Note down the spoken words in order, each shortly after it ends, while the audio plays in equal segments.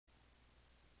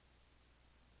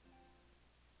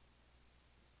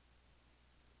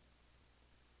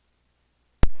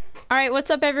Alright,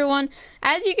 what's up everyone?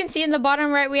 As you can see in the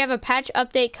bottom right, we have a patch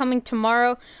update coming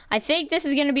tomorrow. I think this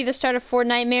is going to be the start of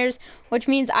Fortnitemares, which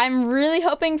means I'm really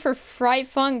hoping for Fright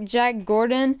Funk Jack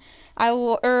Gordon.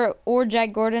 Or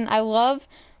Jack Gordon. I love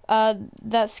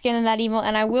that skin and that emote,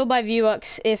 and I will buy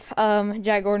V-Bucks if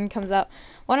Jack Gordon comes out.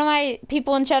 One of my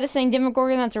people in chat is saying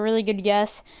Demogorgon. That's a really good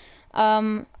guess.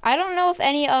 I don't know if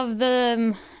any of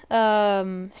the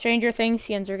Stranger Things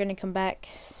skins are going to come back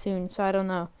soon, so I don't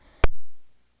know.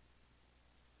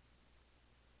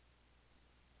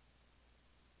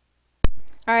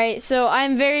 Alright, so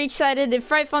I'm very excited. If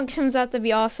Fright Funk comes out, that'd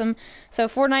be awesome. So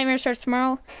Fortnitemares starts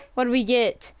tomorrow. What do we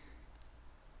get?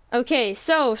 Okay,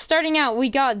 so starting out, we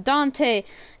got Dante.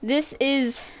 This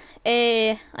is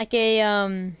a Day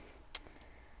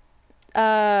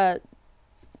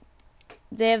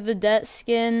of the Dead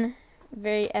skin.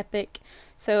 Very epic.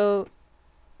 So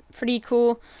pretty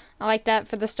cool. I like that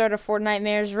for the start of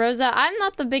Fortnitemares. Rosa, I'm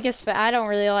not the biggest fan. I don't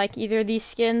really like either of these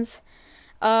skins.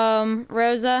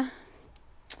 Rosa.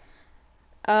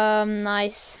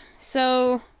 Nice.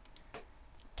 So,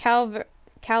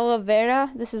 Calavera,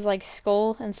 this is like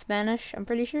skull in Spanish, I'm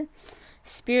pretty sure.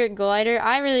 Spirit Glider,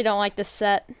 I really don't like this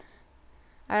set.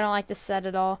 I don't like this set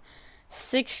at all.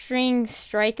 6-string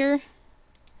Striker.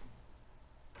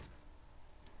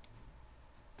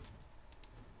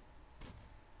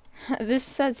 This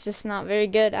set's just not very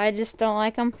good. I just don't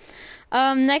like them.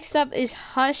 Next up is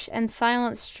Hush and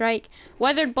Silent Strike.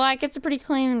 Weathered Black, it's a pretty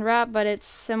clean wrap, but it's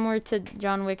similar to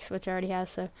John Wick's, which I already have,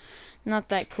 so not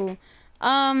that cool.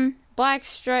 Black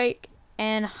Strike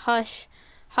and Hush.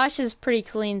 Hush is pretty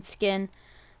clean skin.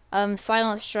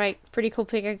 Silent Strike, pretty cool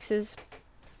pickaxes.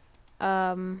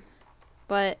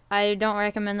 But I don't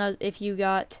recommend those if you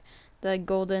got the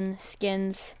golden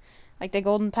skins, like the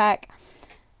golden pack.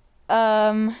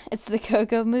 It's the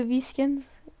Coco movie skins.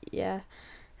 Yeah.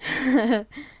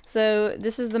 So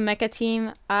this is the Mecha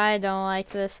Team. I don't like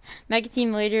this. Mecha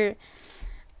Team Leader.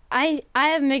 I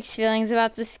have mixed feelings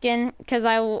about this skin because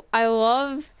I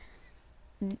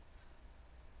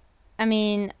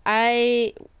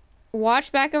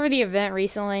watched back over the event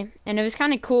recently and it was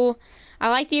kind of cool. I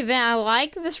like the event. I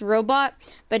like this robot,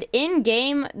 but in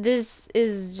game this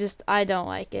is just, I don't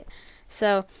like it.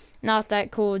 So not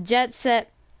that cool. Jet Set.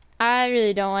 I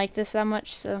really don't like this that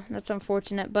much, so that's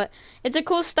unfortunate. But it's a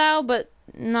cool style, but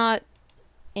not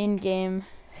in-game.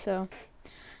 So,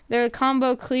 they're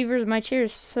combo cleavers. My chair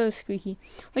is so squeaky.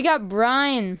 We got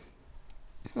Brian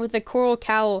with the Coral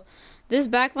Cowl. This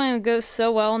backline would go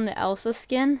so well in the Elsa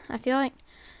skin, I feel like.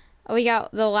 We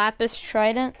got the Lapis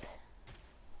Trident.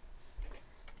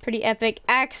 Pretty epic.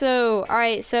 AXO.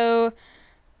 Alright, so,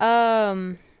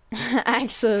 AXO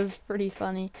is pretty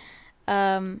funny.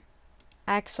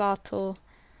 Axolotl,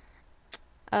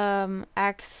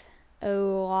 Axolotl,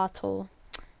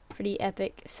 pretty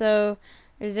epic. So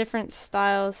there's different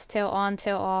styles: tail on,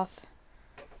 tail off,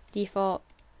 default,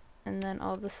 and then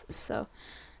all this. So,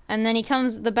 and then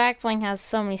the back bling has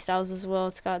so many styles as well.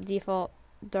 It's got default,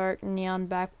 dark, neon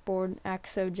backboard,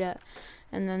 AXO jet,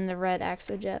 and then the red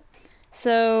AXO jet.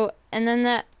 So, and then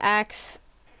the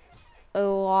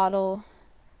Axolotl.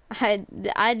 I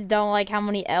don't like how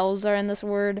many L's are in this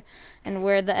word and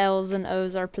where the L's and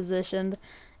O's are positioned.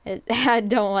 I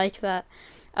don't like that.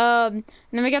 And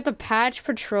then we got the Patch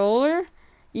Patroller.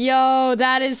 Yo,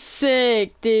 that is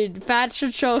sick, dude. Patch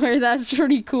Patroller, that's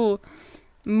pretty cool.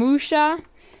 Musha.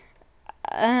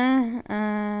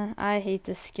 I hate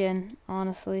this skin,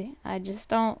 honestly. I just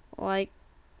don't like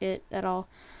it at all.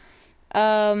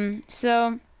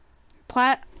 So,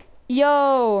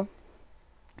 Yo!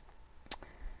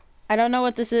 I don't know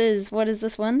what this is. What is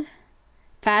this one?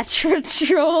 Patch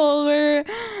Patroller.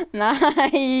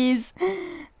 Nice.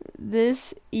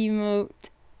 This emote,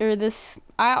 or this,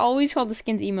 I always call the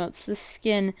skins emotes. This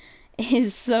skin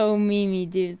is so memey,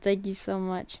 dude. Thank you so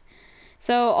much.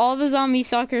 So all the zombie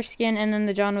soccer skin and then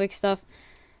the John Wick stuff.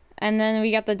 And then we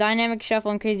got the Dynamic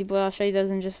Shuffle and Crazy Boy. I'll show you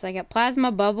those in just a second.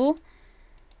 Plasma Bubble.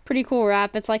 Pretty cool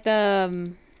wrap. It's like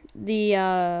the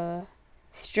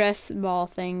stress ball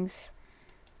things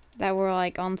that were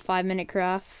like on 5-minute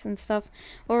crafts and stuff.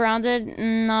 Well rounded,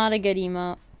 not a good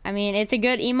emote. I mean, it's a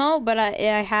good emote, but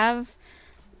I have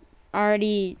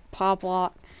already pop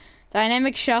lock.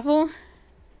 Dynamic Shuffle.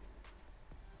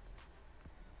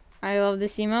 I love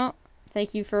this emote.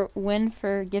 Thank you for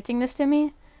gifting this to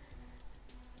me.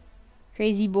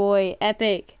 Crazy Boy,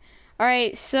 epic.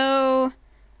 Alright, so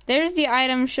there's the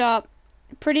item shop.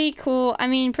 Pretty cool. I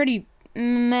mean, pretty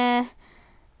meh.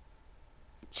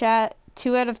 Chat.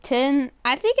 2 out of 10.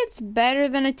 I think it's better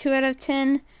than a 2 out of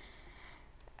 10.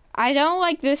 I don't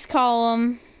like this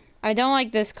column. I don't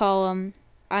like this column.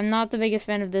 I'm not the biggest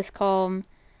fan of this column.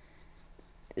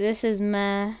 This is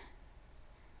meh.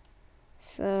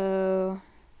 So,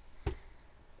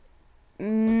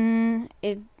 I'll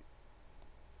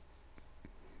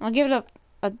give it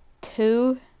a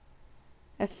 2,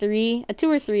 a 3, a 2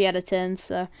 or 3 out of 10.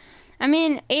 So, I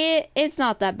mean, it's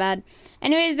not that bad.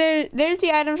 Anyways, there's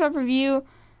the item shop review.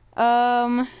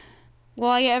 Will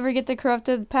I ever get the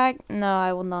corrupted pack? No,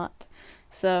 I will not.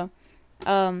 So,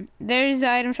 there's the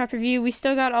item shop review. We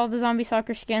still got all the zombie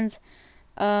soccer skins.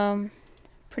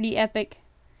 Pretty epic.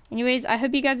 Anyways, I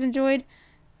hope you guys enjoyed,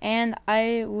 and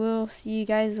I will see you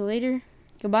guys later.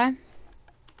 Goodbye.